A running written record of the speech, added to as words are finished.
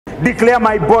Declare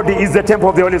my body is the temple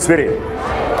of the Holy Spirit.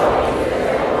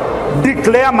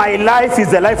 Declare my life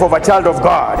is the life of a child of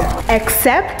God.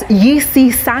 Except ye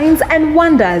see signs and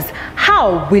wonders,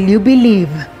 how will you believe?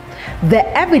 The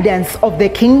evidence of the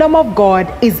kingdom of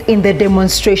God is in the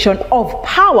demonstration of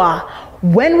power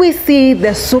when we see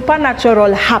the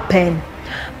supernatural happen.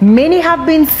 Many have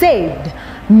been saved,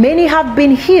 many have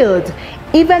been healed,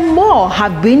 even more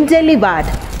have been delivered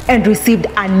and received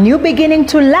a new beginning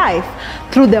to life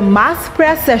through the mass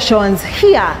prayer sessions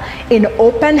here in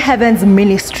Open Heavens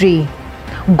Ministry.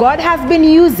 God has been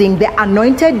using the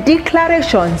anointed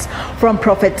declarations from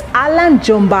Prophet Allan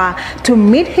Jomba to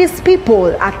meet his people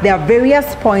at their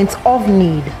various points of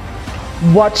need.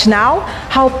 Watch now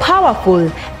how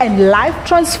powerful and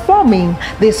life-transforming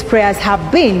these prayers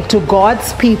have been to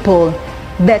God's people,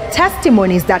 the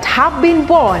testimonies that have been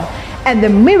born, and the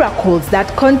miracles that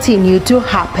continue to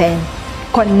happen.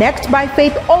 Connect by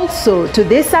faith also to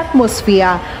this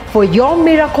atmosphere for your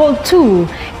miracle too,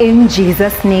 in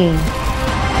Jesus' name.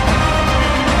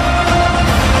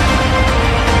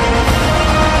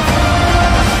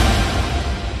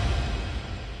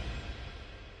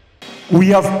 We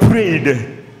have prayed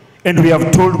and we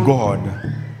have told God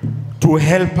to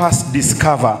help us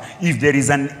discover if there is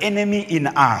an enemy in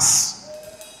us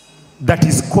that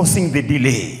is causing the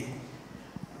delay.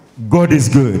 God is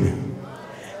good.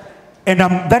 And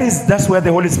that's where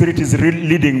the Holy Spirit is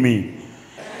leading me.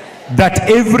 That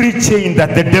every chain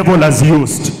that the devil has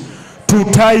used to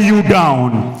tie you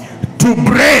down, to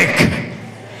break,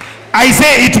 I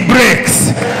say it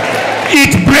breaks.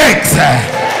 It breaks.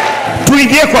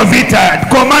 Tuingie kwa vita.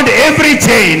 Command every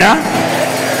chain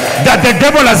that the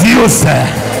devil has used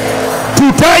to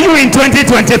tie you in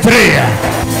 2023.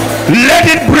 Let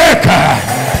it break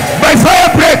by fire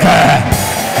breaker.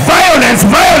 Violence,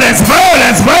 violence,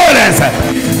 violence, violence,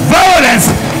 violence.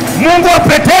 Mungu wa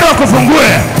Petero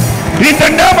kufungue. In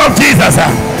the name of Jesus.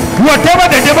 Whatever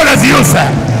the devil has used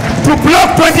to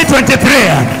block 2023,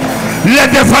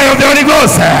 let the fire of the Holy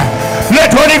Ghost.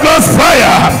 Let Holy Ghost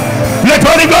fire. Let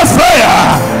Holy Ghost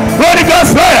fire. Holy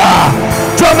Ghost fire.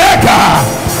 Jamaica.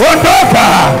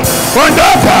 Ondoka.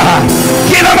 Ondoka.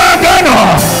 Kila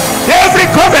maagano. Every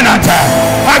covenant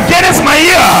against my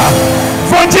ear.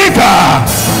 Vunjika.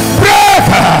 Break.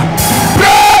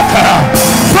 Break.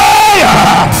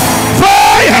 Fire.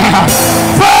 Fire.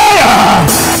 Fire.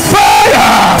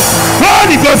 Fire.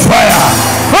 Holy Ghost fire.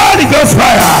 Holy Ghost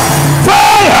fire.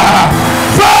 Fire.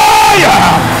 Fire.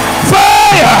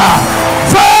 Fire.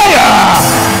 Fire.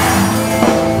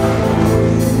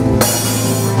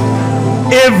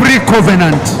 Every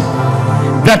covenant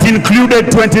that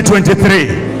included 2023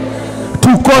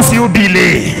 to cause you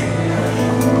delay,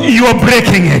 you are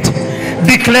breaking it.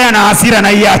 Declare na hasira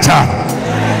na iacha.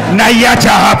 Na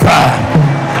iacha hapa.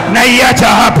 Na iacha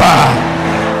hapa.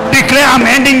 Declare I'm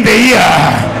ending the year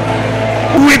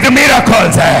with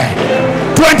miracles.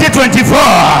 2024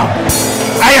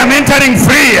 I am entering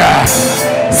free.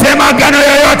 Sema agano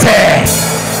yoyote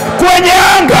kwenye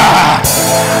anga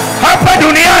hapa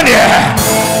duniani,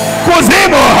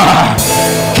 kuzimu,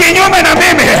 kinyume na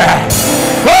mimi.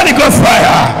 Holy Ghost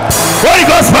fire. Holy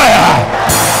Ghost fire.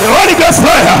 The Holy Ghost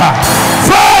fire.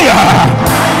 Fire.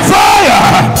 Fire.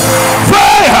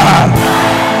 Fire.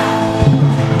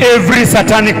 Every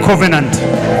satanic covenant,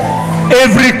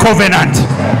 every covenant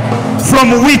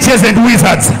from witches and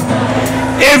wizards,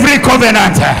 every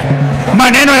covenant,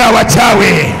 maneno ya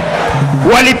wachawi,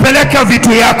 walipeleka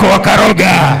vitu yako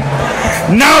wakaroga.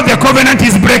 Now the covenant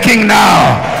is breaking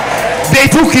now. They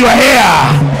took your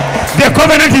hair. The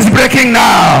covenant is breaking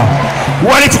now.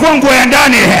 Walichukua nguo ya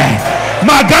ndani.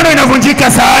 Maagano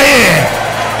inavunjika saa hii.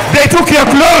 They took your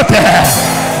cloth.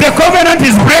 The covenant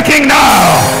is breaking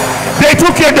now. They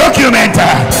took your document.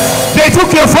 They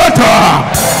took your photo.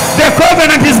 The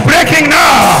covenant is breaking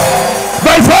now.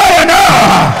 By fire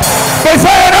now. By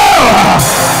fire now.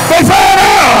 By fire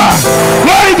now.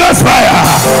 Holy Ghost fire.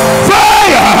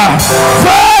 Fire.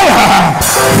 Fire.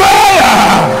 Fire.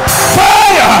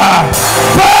 Fire.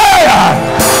 Fire.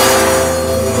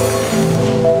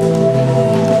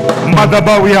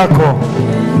 Madhabahu yako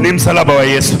ni msalaba wa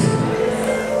Yesu.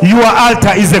 Your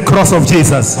altar is the cross of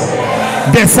Jesus.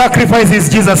 The sacrifice is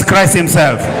Jesus Christ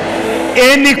himself.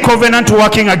 Any covenant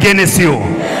working against you,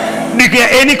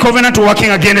 any covenant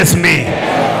working against me,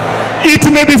 it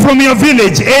may be from your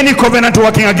village, any covenant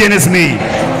working against me,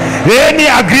 any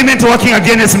agreement working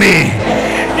against me,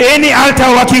 any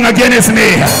altar working against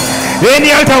me,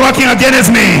 any altar working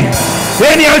against me,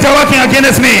 any altar working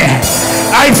against me,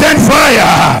 I send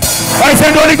fire. I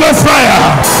send Holy Ghost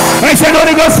fire. I send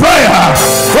Holy Ghost fire.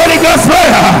 Holy Ghost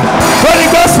fire. Holy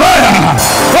Ghost fire.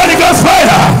 Holy Ghost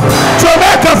fire.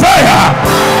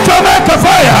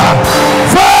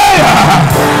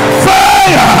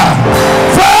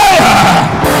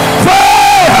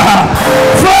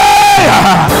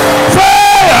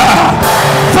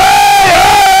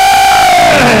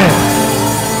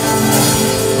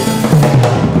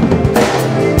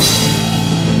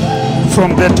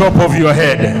 From the top of your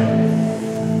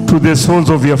head to the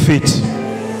soles of your feet,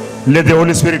 let the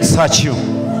Holy Spirit search you.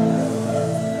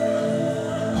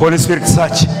 Holy Spirit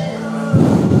search.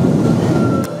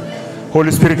 Holy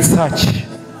Spirit search.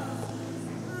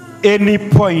 Any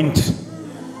point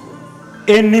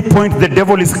the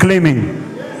devil is claiming,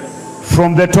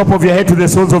 from the top of your head to the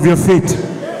soles of your feet,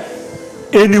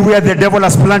 anywhere the devil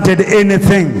has planted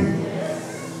anything,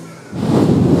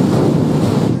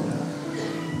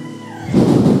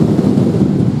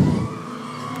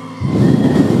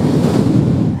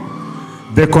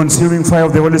 the consuming fire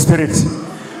of the Holy Spirit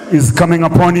is coming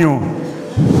upon you.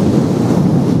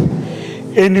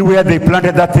 Anywhere they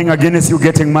planted that thing against you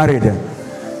getting married,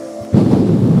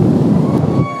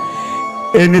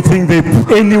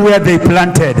 anywhere they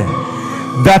planted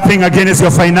that thing against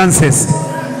your finances,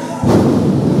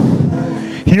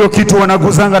 hiyo kitu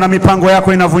wanaguzanga na mipango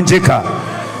yako inavunjika.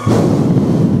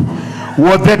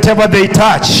 Whatever they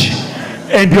touch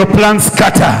and your plans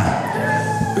scatter.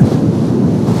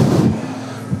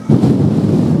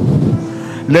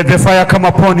 Let the fire come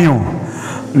upon you.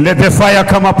 Let the fire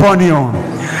come upon you.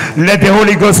 Let the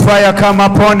Holy Ghost fire come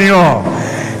upon you.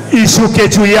 Ishuke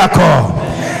juu yako.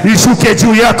 Ishuke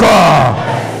juu yako.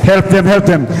 Help them, help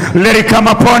them. Let it come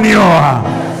upon you.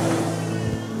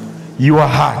 Your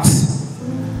heart,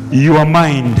 your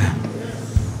mind.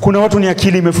 Kuna watu ni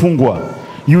akili imefungwa.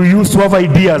 You used to have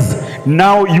ideas.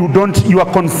 Now you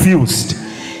are confused.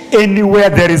 Anywhere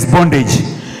there is bondage,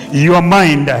 your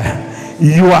mind,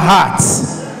 your heart,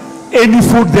 any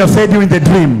food they have fed you in the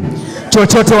dream,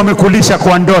 chochote wamekulisha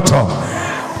kwa ndoto,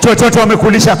 chochote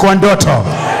wamekulisha kwa ndoto,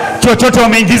 chochote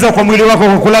wameingiza kwa mwili wako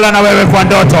kulala na wewe kwa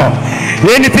ndoto,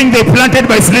 anything they planted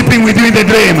by sleeping with you in the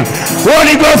dream,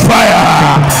 Holy Ghost fire,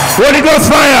 Holy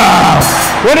Ghost fire,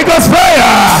 Holy Ghost fire,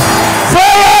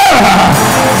 fire,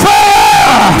 fire,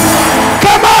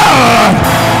 come on,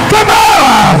 come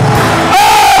on, oh,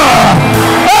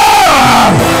 oh,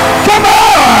 come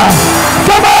on,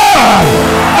 come on.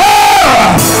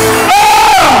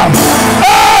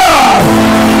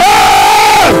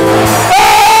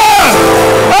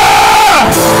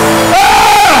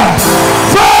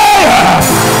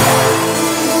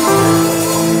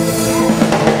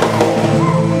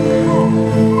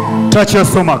 Touch your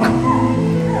stomach.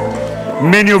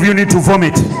 Many of you need to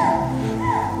vomit.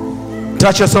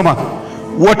 Touch your stomach.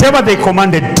 Whatever they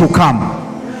commanded to come,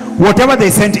 whatever they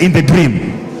sent in the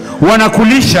dream,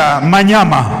 wanakulisha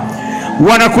manyama,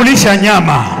 wanakulisha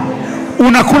nyama,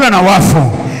 unakula na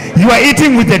wafu. You are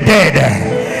eating with the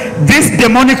dead. This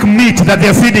demonic meat that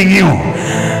they're feeding you,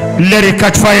 let it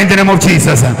catch fire in the name of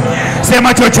Jesus.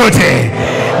 Sema chochote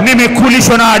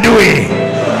nimekulishwa na adui.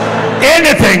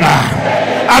 Anything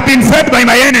I've been fed by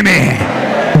my enemy,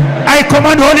 I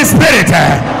command Holy Spirit,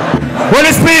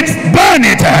 Holy Spirit, burn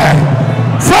it.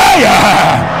 Fire,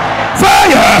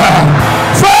 fire,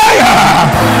 fire,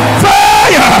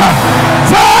 fire,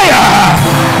 fire.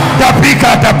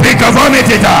 Tapika, vomit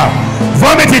it out.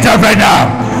 Vomit it out right now.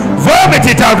 Vomit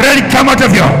it out. Let it come out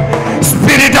of you.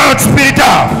 Spit it out, spit it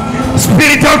out.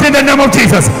 Spit it out in the name of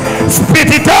Jesus.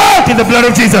 Spit it out in the blood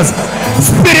of Jesus.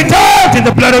 Spit it out in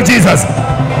the blood of Jesus.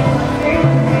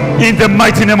 In the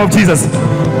mighty name of Jesus.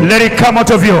 Let it come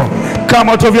out of you. Come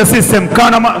out of your system.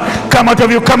 Come out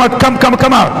of you. Come out. Come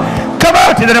out. Come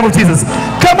out in the name of Jesus.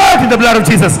 Come out in the blood of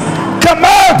Jesus. Come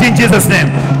out in Jesus' name.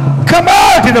 Come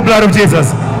out in the blood of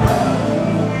Jesus.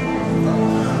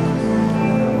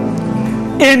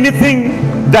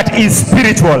 Anything that is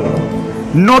spiritual,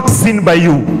 not seen by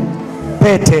you,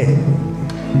 pete,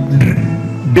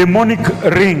 demonic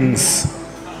rings,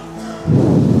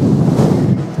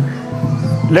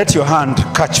 let your hand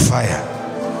catch fire.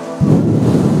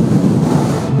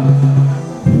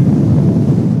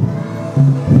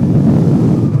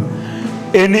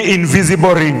 Any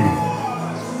invisible ring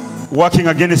working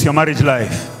against your marriage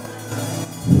life,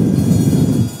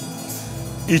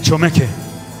 ichomeke,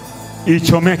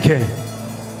 ichomeke,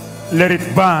 let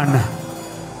it burn,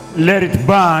 let it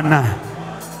burn,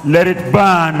 let it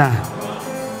burn,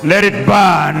 let it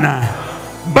burn,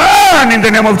 burn in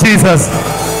the name of Jesus.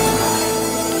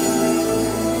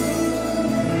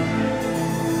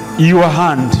 Your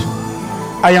hand,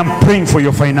 I am praying for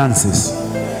your finances.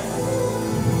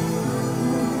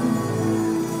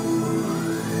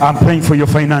 I'm praying for your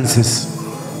finances.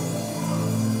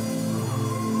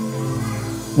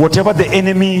 Whatever the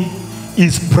enemy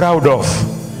is proud of,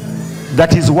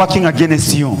 that is working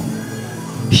against you,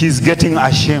 he's getting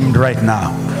ashamed right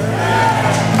now.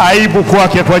 Aibu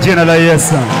kwake kwa jina la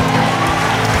Yesu.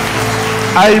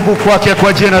 Aibu kwake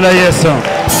kwa jina la Yesu.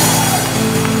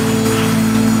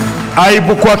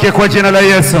 Aibu kwake kwa jina la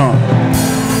Yesu.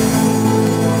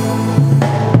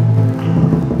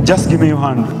 Just give me your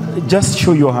hand. Just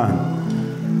show your hand.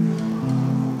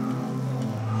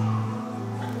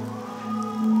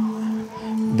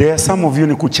 There are some of you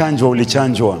ni kuchanjwa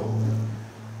ulichanjwa.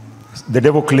 The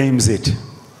devil claims it.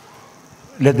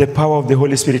 Let the power of the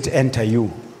Holy Spirit enter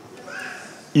you.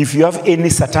 If you have any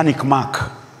satanic mark,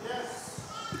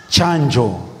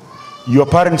 chanjo. Your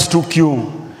parents took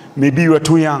you. Maybe you were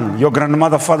too young. Your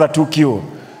grandmother, father took you.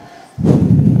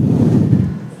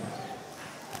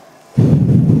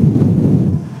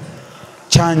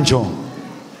 Chanjo.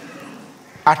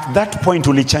 At that point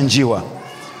ulichanjiwa.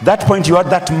 That point you had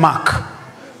that mark.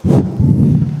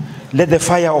 Let the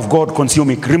fire of God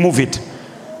consume it. Remove it.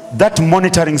 That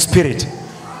monitoring spirit,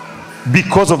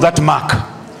 because of that mark.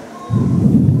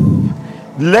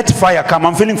 Let fire come.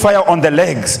 I'm feeling fire on the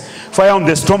legs, fire on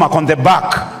the stomach, on the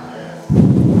back.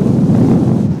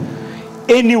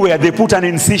 Anywhere they put an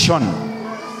incision,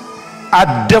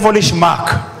 a devilish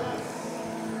mark.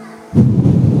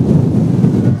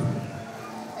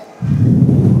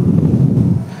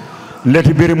 Let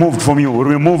it be removed from you.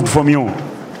 Removed from you.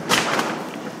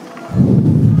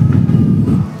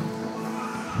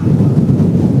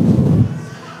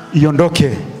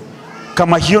 Iondoke.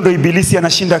 Kama hiyo ndo ibilisi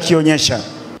anashinda akionyesha,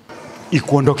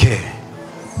 ikuondoke.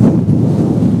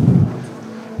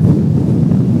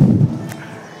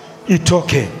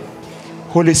 Itoke.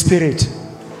 Holy Spirit,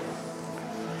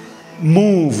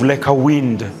 move like a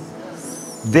wind.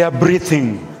 They are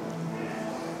breathing.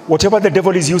 Whatever the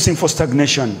devil is using for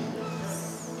stagnation,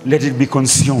 let it be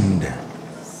consumed.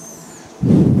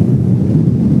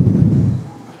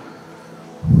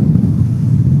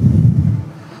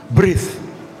 Breathe.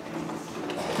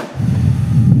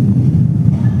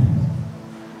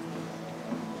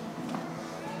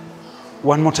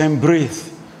 One more time, breathe.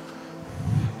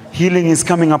 Healing is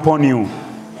coming upon you.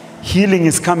 Healing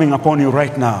is coming upon you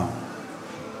right now.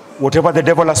 Whatever the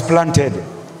devil has planted,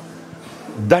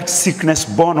 that sickness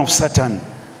born of Satan,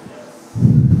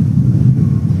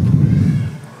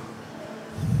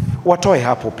 watoe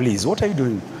hapo please. What are you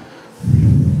doing?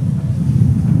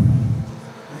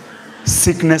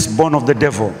 Sickness born of the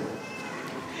devil.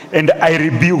 And I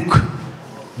rebuke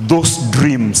those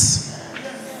dreams.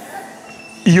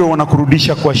 Iyo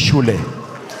wanakurudisha kwa shule.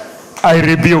 I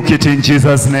rebuke it in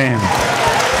Jesus' name.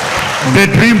 The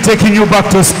dream taking you back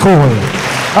to school,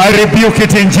 I rebuke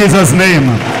it in Jesus' name.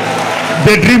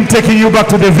 The dream taking you back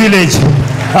to the village,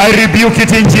 I rebuke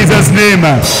it in Jesus' name.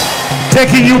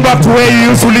 Taking you back to where you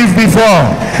used to live before,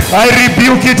 I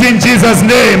rebuke it in Jesus'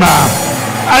 name.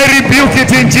 I rebuke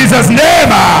it in Jesus'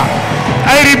 name.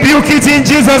 I rebuke it in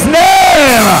Jesus'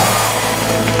 name.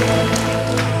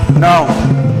 Now,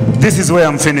 this is where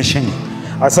I'm finishing.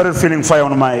 I started feeling fire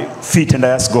on my feet and I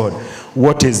asked God,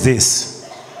 what is this?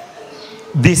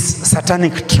 This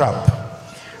satanic trap.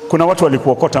 Kuna watu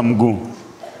walikuokota mguu.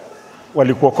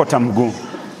 Walikuokota mguu.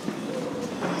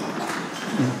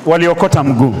 Waliokota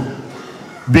mguu.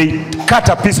 They cut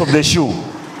a piece of the shoe.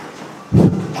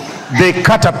 They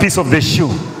cut a piece of the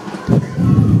shoe.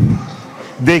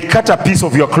 They cut a piece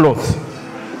of your cloth.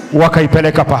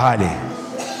 Wakaipeleka pahali.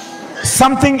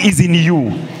 Something is in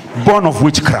you, born of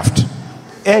witchcraft.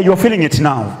 Hey, you're feeling it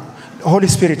now. Holy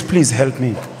Spirit, please help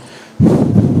me.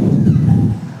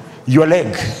 Your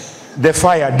leg, the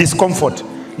fire, discomfort,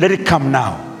 let it come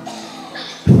now.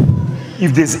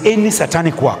 If there's any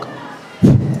satanic work,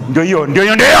 the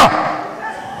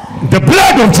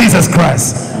blood of Jesus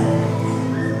Christ.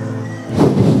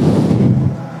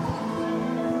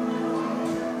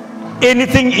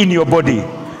 Anything in your body,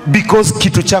 because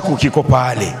kitu chako kiko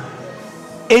pahali.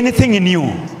 Anything in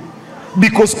you,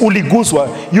 because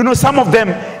uliguswa. You know, some of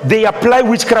them, they apply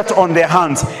witchcraft on their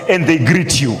hands and they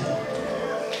greet you.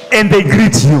 And they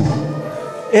greet you.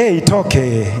 Hey, it's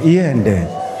okay. Iende.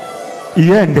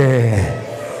 Iende.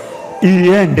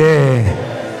 Iende.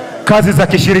 Kazi za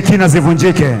kishirikina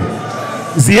zivunjike.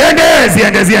 Ziende,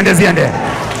 ziende, ziende, ziende.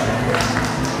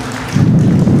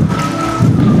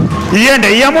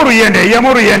 Iende, iamuru iende,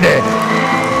 iamuru iende.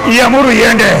 Iamuru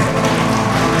iende.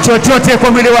 Chochote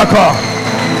kwa mwili wako.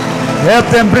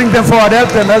 Help them, bring them forward, help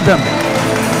them, help them.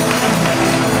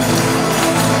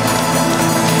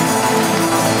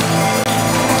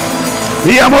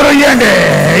 Iamuru iende,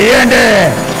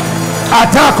 iende.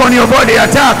 Attack on your body,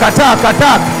 attack, attack,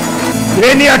 attack.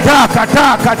 Any attack,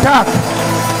 attack, attack.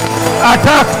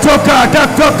 Attack, toka,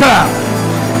 attack, toka.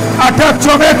 Attack,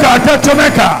 chomeka, attack,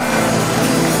 chomeka.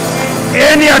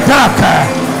 Any attack,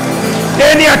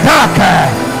 any attack,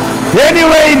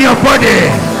 anywhere in your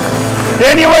body,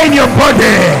 anywhere in your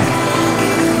body.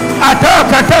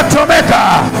 Attack, attack,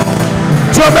 chomeka.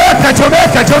 Chomeka,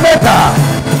 chomeka,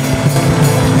 chomeka.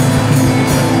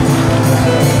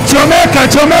 Chomeka,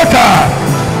 chomeka.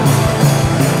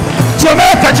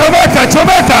 Chomeka, chomeka,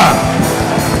 chomeka.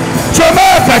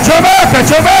 Chomeka, chomeka,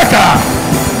 chomeka.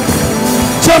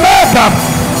 Chomeka.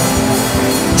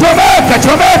 Chomeka,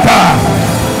 chomeka.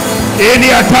 Any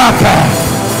attack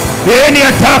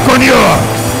on you.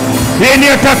 Any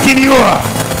attack in you.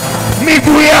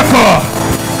 Miguu yako.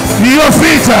 Your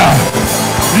feet.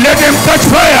 Let them catch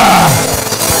fire.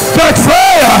 Catch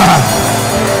fire.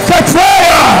 Catch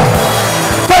fire.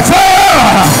 Catch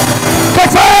fire.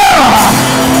 Catch fire.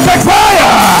 Catch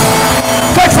fire.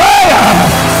 Catch fire.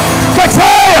 Catch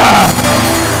fire.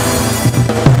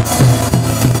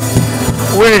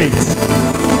 Wait.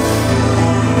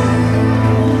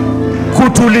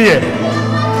 Kutulie.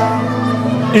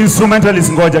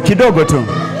 Instrumentalist ngoja kidogo tu.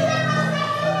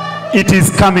 It is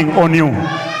coming on you.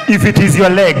 If it is your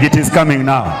leg, it is coming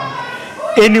now.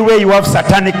 Anywhere you have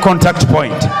satanic contact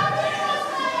point,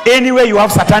 anywhere you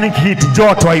have satanic heat,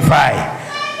 joto Wi-Fi,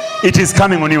 it is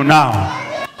coming on you now.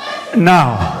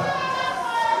 Now.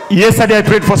 Yesterday I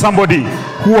prayed for somebody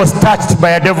who was touched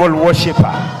by a devil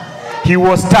worshipper. He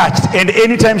was touched, and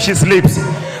anytime she sleeps,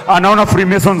 anaona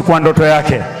Freemasons kwa ndoto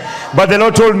yake. But the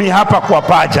Lord told me hapa kwa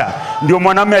paja ndio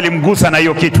mwanamume alimgusa na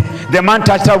hiyo kitu. The man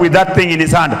touched her with that thing in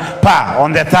his hand,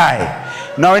 on the thigh.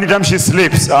 Now anytime she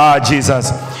sleeps,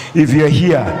 Jesus, if you're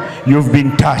here, you've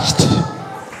been touched.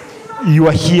 You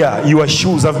are here, your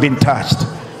shoes have been touched.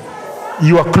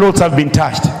 Your clothes have been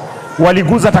touched.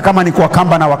 Waliguza hata kama ni kwa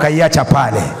kamba na wakaiacha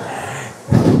pale.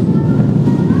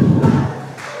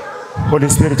 Holy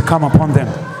Spirit, come upon them.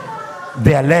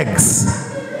 Their legs,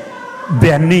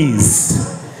 their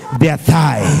knees, their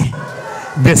thigh,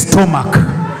 their stomach,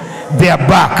 their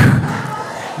back,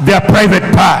 their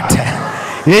private part.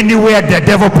 Anywhere the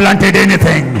devil planted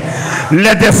anything,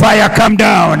 let the fire come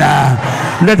down.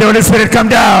 Let the Holy Spirit come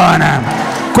down.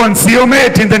 Consume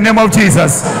it in the name of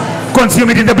Jesus.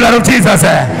 Consume it in the blood of Jesus.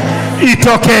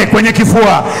 Itoke kwenye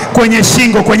kifua, kwenye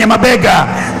shingo, kwenye mabega,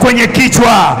 kwenye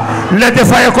kichwa. Let the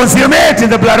fire consume it in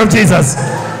the blood of Jesus.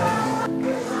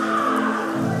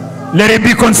 Let it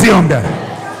be consumed.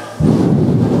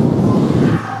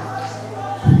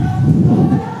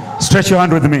 Stretch your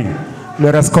hand with me.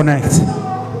 Let us connect.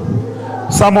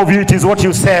 Some of you, it is what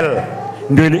you sell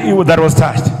that was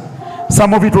touched.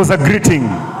 Some of it was a greeting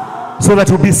so that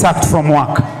you be sacked from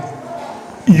work.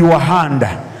 Your hand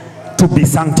to be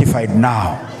sanctified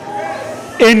now.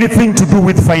 Anything to do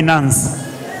with finance.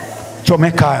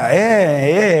 Chomeka.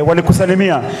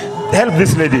 Walikusalimia. Help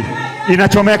this lady.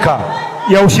 Inachomeka.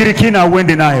 Ya ushirikina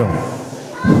uende nayo.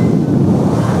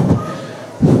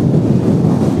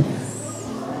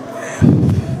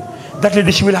 That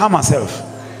lady, she will harm herself.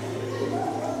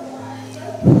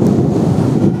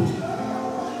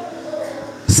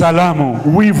 Salamu,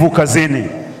 wivu kazini.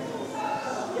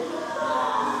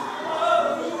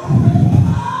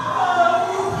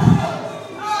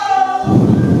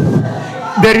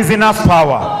 There is enough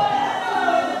power.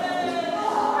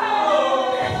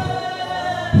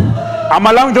 I'm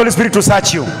allowing the Holy Spirit to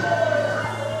search you.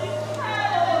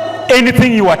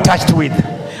 Anything you are touched with.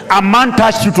 A man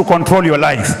touched you to control your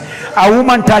life. A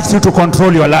woman touched you to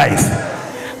control your life.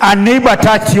 A neighbor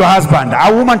touched your husband.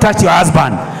 A woman touched your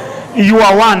husband. You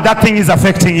are one. That thing is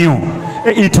affecting you.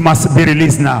 It must be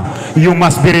released now. You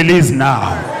must be released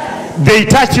now. They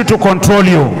touched you to control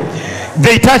you.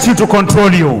 They touched you to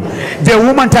control you. The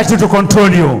woman touched you to control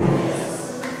you.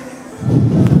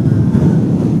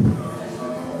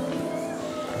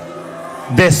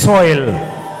 The soil.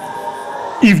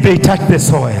 If they touch the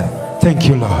soil. Thank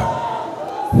you, Lord.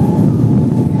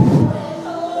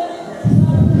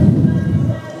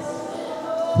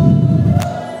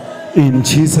 In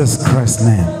Jesus Christ's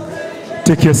name.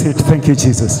 Take your seat. Thank you,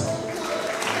 Jesus.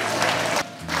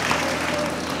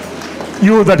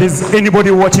 You, that is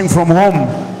anybody watching from home,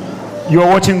 you are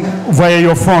watching via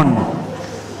your phone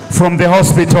from the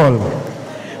hospital.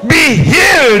 Be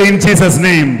healed in Jesus'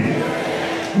 name.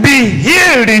 Be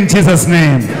healed in Jesus'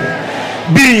 name.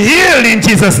 Be healed in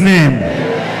Jesus' name.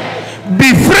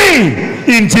 Be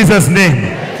free in Jesus' name.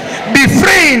 Be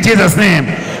free in Jesus' name.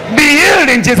 Be healed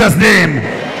in Jesus' name.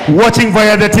 Watching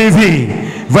via the TV,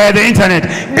 via the internet,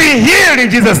 be healed in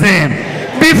Jesus' name.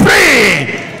 Be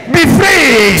free. Be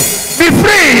free. Be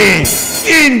free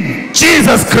in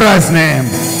Jesus Christ's name.